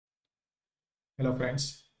Hello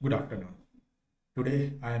friends, good afternoon.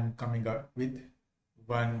 Today I am coming up with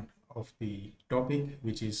one of the topic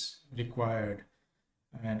which is required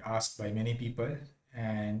and asked by many people,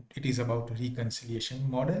 and it is about reconciliation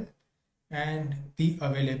model and the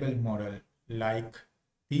available model like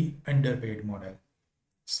the underpaid model.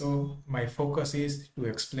 So my focus is to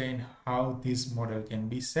explain how this model can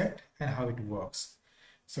be set and how it works.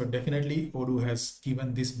 So definitely Odoo has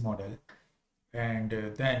given this model, and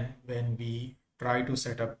then when we try to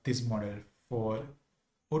set up this model for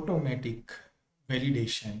automatic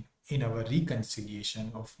validation in our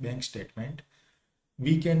reconciliation of bank statement,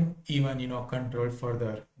 we can even control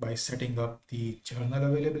further by setting up the journal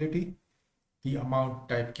availability. The amount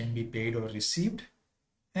type can be paid or received,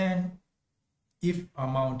 and if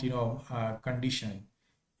amount condition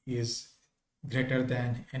is greater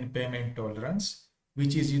than an payment tolerance,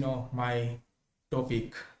 which is my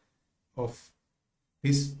topic of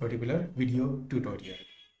this particular video tutorial.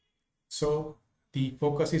 So the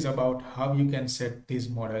focus is about how you can set this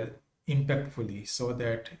model impactfully so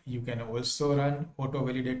that you can also run auto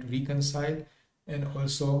validate reconcile and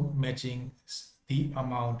also matching the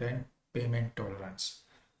amount and payment tolerance.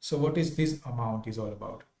 So what is this amount is all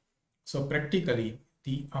about? So practically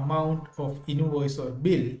the amount of invoice or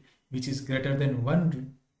bill which is greater than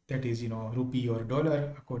one, that is rupee or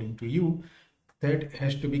dollar according to you, that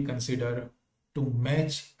has to be considered to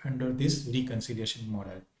match under this reconciliation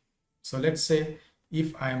model. So let's say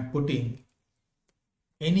if I am putting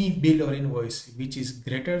any bill or invoice which is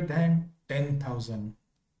greater than 10,000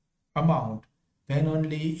 amount, then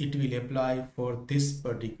only it will apply for this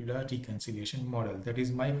particular reconciliation model. That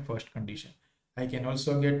is my first condition. I can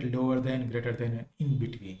also get lower than, greater than, and in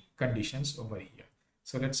between conditions over here.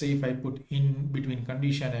 So let's say if I put in between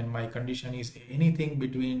condition and my condition is anything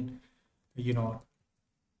between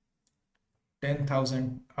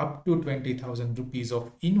 10,000 up to 20,000 rupees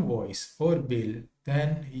of invoice or bill,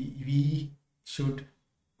 then we should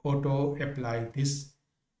auto apply this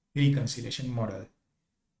reconciliation model.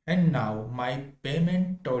 And now my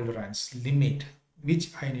payment tolerance limit,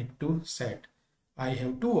 which I need to set. I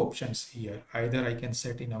have two options here. Either I can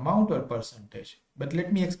set in amount or percentage. But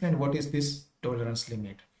let me explain what is this tolerance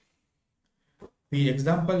limit. The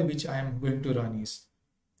example which I am going to run is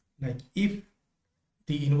like if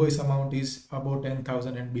the invoice amount is above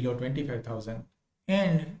 10,000 and below 25,000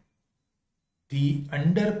 and the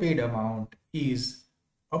underpaid amount is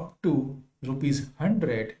up to rupees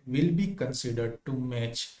 100, will be considered to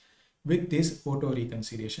match with this auto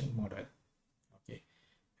reconciliation model. Okay,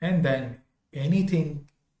 and then anything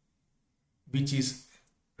which is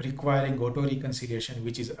requiring auto reconciliation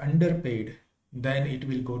which is underpaid, then it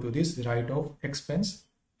will go to this write-off expense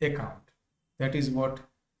account. That is what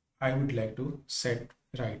I would like to set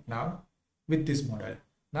right now with this model.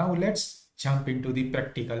 Now let's jump into the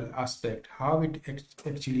practical aspect, how it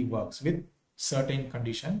actually works with certain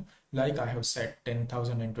condition, like I have set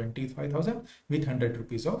 10,000 and 25,000 with 100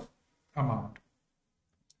 rupees of amount.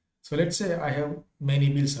 So let's say I have many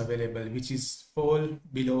bills available which is all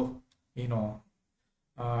below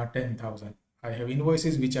 10,000. I have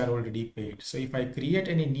invoices which are already paid. So if I create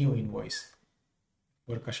any new invoice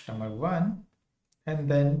for customer 1, and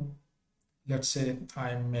then let's say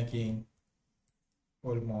I'm making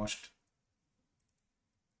almost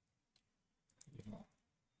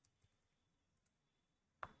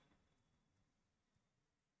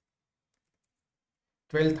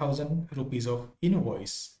 12,000 rupees of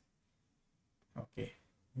invoice. Okay,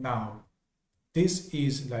 now this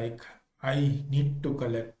is like I need to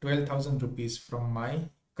collect 12,000 rupees from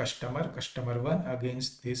my customer 1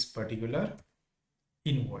 against this particular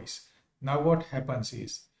invoice. Now what happens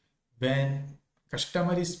is, when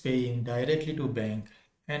customer is paying directly to bank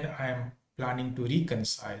and I am planning to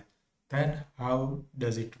reconcile, then how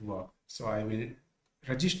does it work? So I will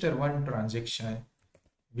register one transaction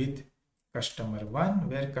with customer 1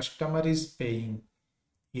 where customer is paying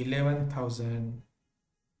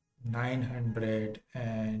 11,900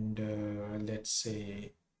 and let's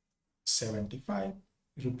say 75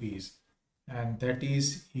 rupees, and that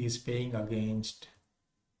is he is paying against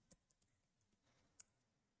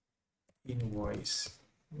invoice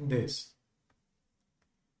this.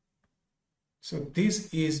 So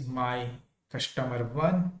this is my customer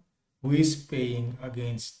 1 who is paying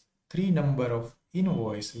against 3 number of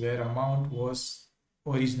invoice where amount was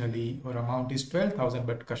originally, or amount is 12,000,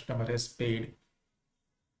 but customer has paid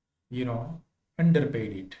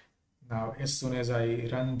underpaid it. Now as soon as I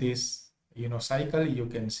run this cycle, you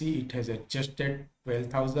can see it has adjusted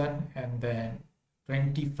 12,000 and then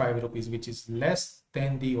 25 rupees which is less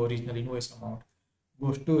than the original invoice amount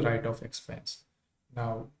goes to write-off expense.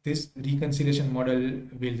 Now this reconciliation model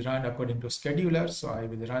will run according to scheduler. So I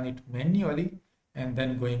will run it manually and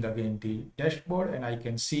then going again the dashboard, and I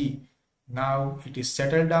can see now it is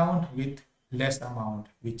settled down with less amount,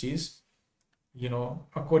 which is,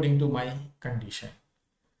 according to my condition.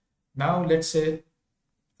 Now let's say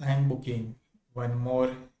I am booking one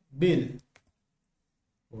more bill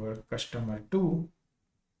for customer 2,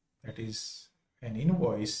 that is an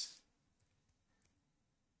invoice,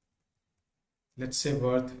 let's say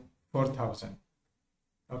worth 4,000,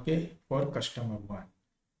 okay, for customer 1.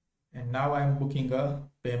 And now I'm booking a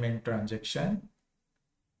payment transaction.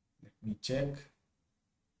 Let me check.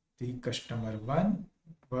 The customer 1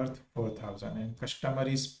 worth 4,000, and customer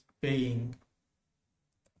is paying,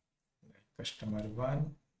 customer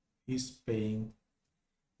 1 is paying,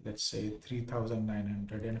 let's say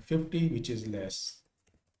 3,950, which is less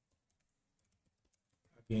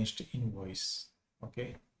against invoice.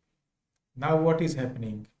 Okay, now what is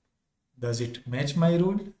happening? Does it match my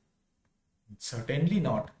rule? Certainly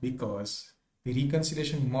not, because the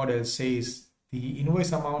reconciliation model says the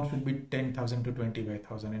invoice amount should be 10,000 to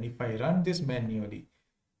 25,000, and if I run this manually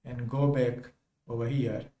and go back over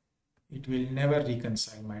here, it will never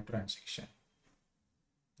reconcile my transaction.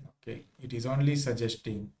 Okay, it is only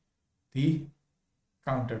suggesting the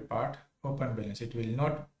counterpart open balance. It will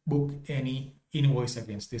not book any invoice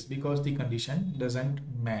against this because the condition doesn't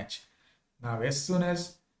match. Now as soon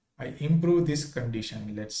as I improve this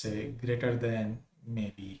condition, let's say greater than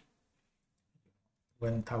maybe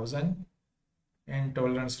 1,000 and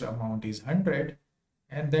tolerance amount is 100,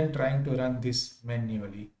 and then trying to run this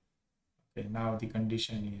manually. Okay, now the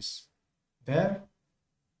condition is there.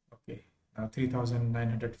 Okay, now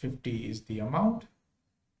 3,950 is the amount,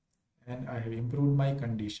 and I have improved my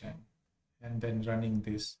condition, and then running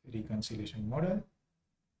this reconciliation model.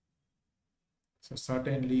 So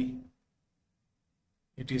certainly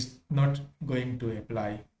it is not going to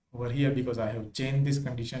apply over here because I have changed this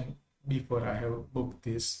condition before I have booked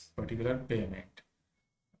this particular payment.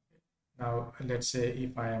 Now let's say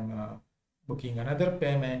if I am booking another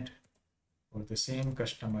payment for the same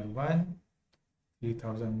customer 1,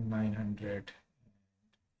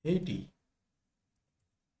 3,980.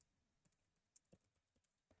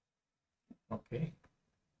 Okay,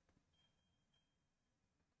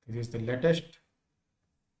 this is the latest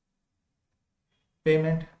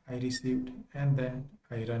payment I received, and then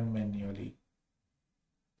I run manually.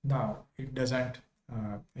 Now it doesn't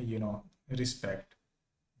respect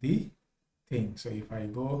the thing. So if I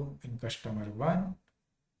go in customer 1,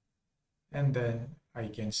 and then I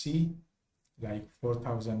can see like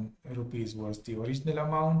 4,000 rupees was the original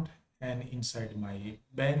amount, and inside my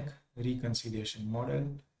bank reconciliation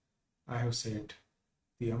model I have set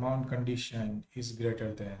the amount condition is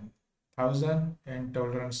greater than 1,000 and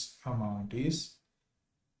tolerance amount is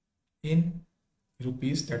in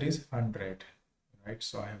rupees, that is 100, right?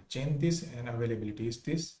 So I have changed this, and availability is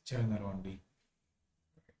this journal only.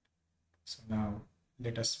 So now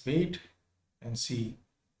let us wait and see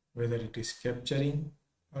whether it is capturing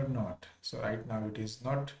or not. So right now it is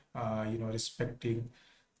not respecting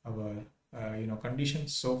our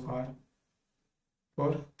conditions so far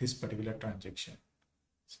for this particular transaction.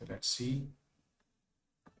 So let's see.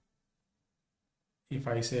 If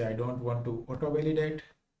I say I don't want to auto validate,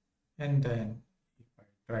 and then if I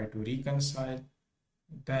try to reconcile,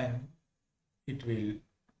 then it will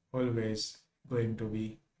always going to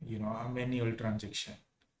be a manual transaction.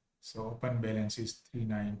 So open balance is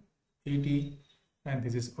 3,980, and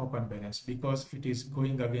this is open balance. Because it is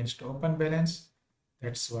going against open balance,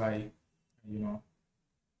 that's why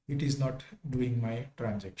it is not doing my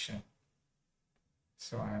transaction.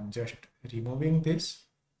 So I am just removing this.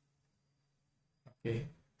 Okay,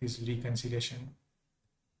 this reconciliation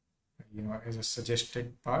as a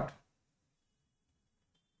suggested part.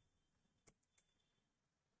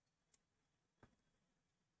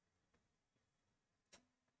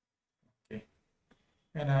 Okay,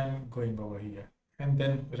 and I'm going over here and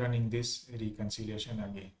then running this reconciliation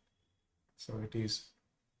again. So it is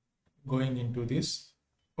going into this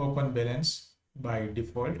open balance by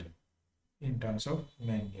default in terms of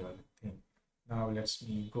manual thing. Now let's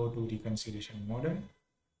me go to reconciliation model.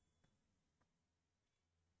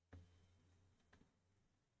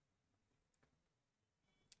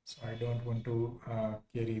 So I don't want to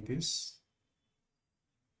carry this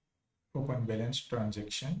open balance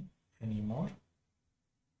transaction anymore.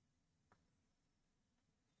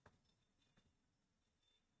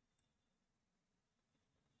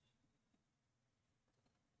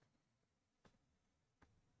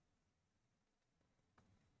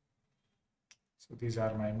 So these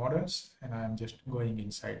are my models, and I'm just going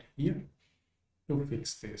inside here to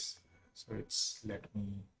fix this. So it's let me,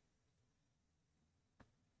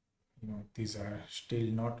 these are still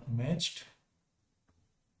not matched,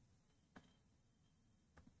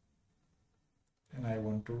 and I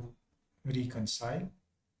want to reconcile.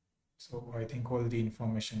 So I think all the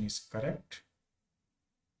information is correct,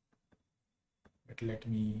 but let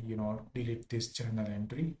me delete this journal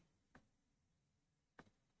entry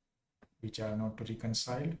which are not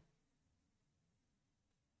reconciled.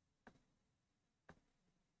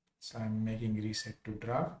 So I'm making reset to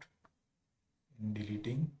draft and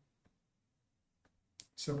deleting.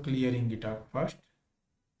 So clearing it up first.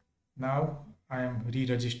 Now I am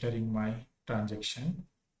re-registering my transaction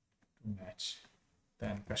to match.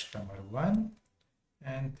 Then customer 1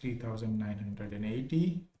 and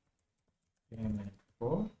 3,980 payment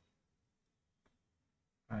 4.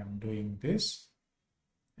 I'm doing this,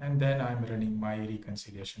 and then I'm running my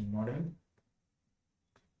reconciliation model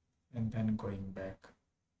and then going back.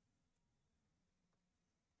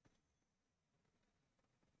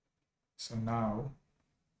 So now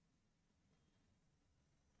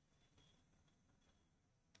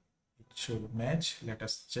it should match. Let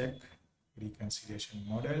us check reconciliation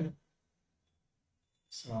model.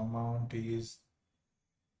 So amount is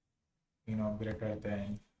greater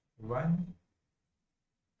than 1.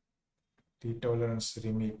 The tolerance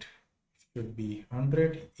limit should be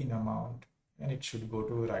 100 in amount, and it should go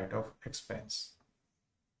to right of expense.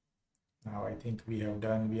 Now I think we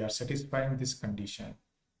are satisfying this condition.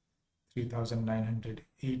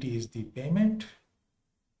 3,980 is the payment,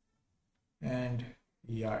 and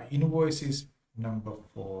invoice is number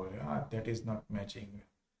 4. That is not matching.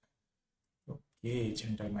 Okay,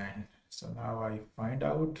 gentlemen. So now I find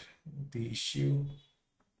out the issue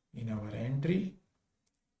in our entry,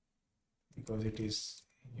 because it is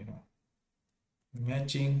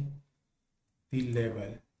matching the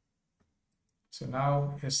label. So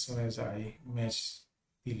now as soon as I match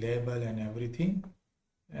the label and everything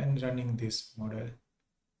and running this model,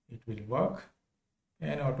 it will work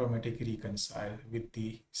and automatically reconcile with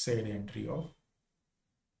the said entry of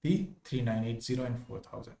the 3,980 and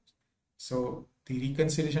 4,000. So the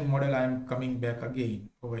reconciliation model, I am coming back again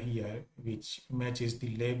over here, which matches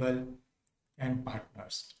the label and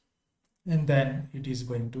partners, and then it is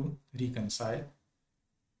going to reconcile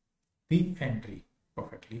the entry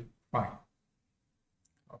perfectly fine.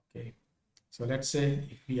 Okay, so let's say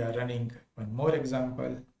if we are running one more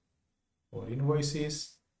example for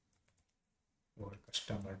invoices for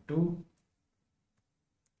customer 2,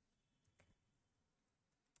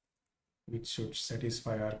 which should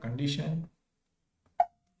satisfy our condition.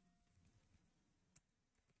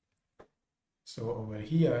 So over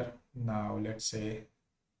here, now let's say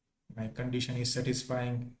my condition is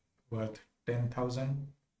satisfying worth 10,000.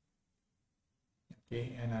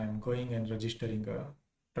 Okay, and I'm going and registering a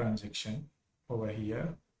transaction over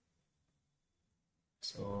here.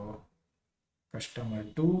 So customer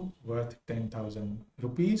 2 worth 10,000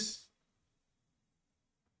 rupees.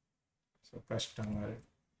 So customer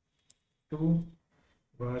 2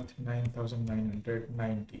 worth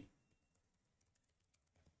 9,990.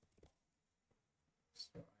 So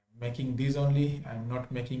I'm making these only. I'm not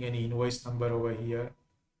making any invoice number over here,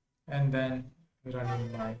 and then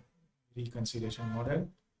running my reconciliation model.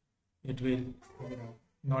 It will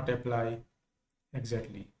not apply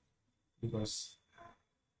exactly, because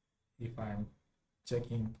if I'm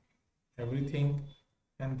checking everything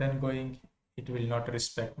and then going, it will not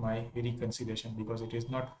respect my reconciliation because it is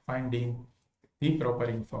not finding the proper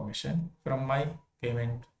information from my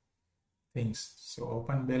payment things. So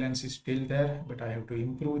open balance is still there, but I have to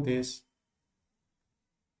improve this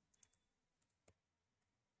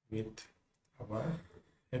with our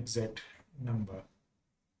exact number.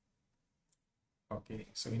 Okay,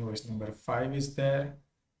 so invoice number 5 is there,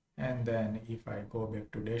 and then if I go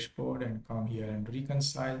back to dashboard and come here and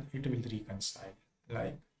reconcile, it will reconcile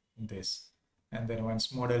like this. And then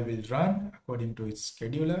once model will run according to its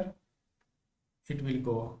scheduler, it will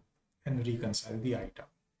go and reconcile the item.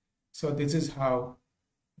 So this is how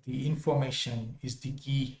the information is the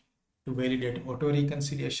key to validate auto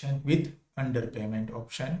reconciliation with underpayment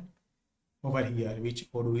option over here,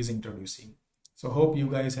 which Odoo is introducing. So hope you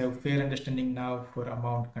guys have fair understanding now for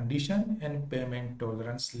amount condition and payment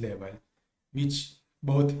tolerance level, which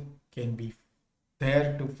both can be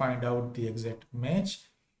there to find out the exact match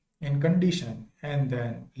and condition, and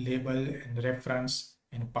then label and reference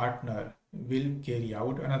and partner will carry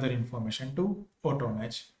out another information to auto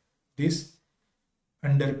match this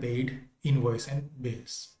underpaid invoice and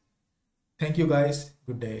bills. Thank you guys.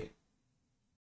 Good day.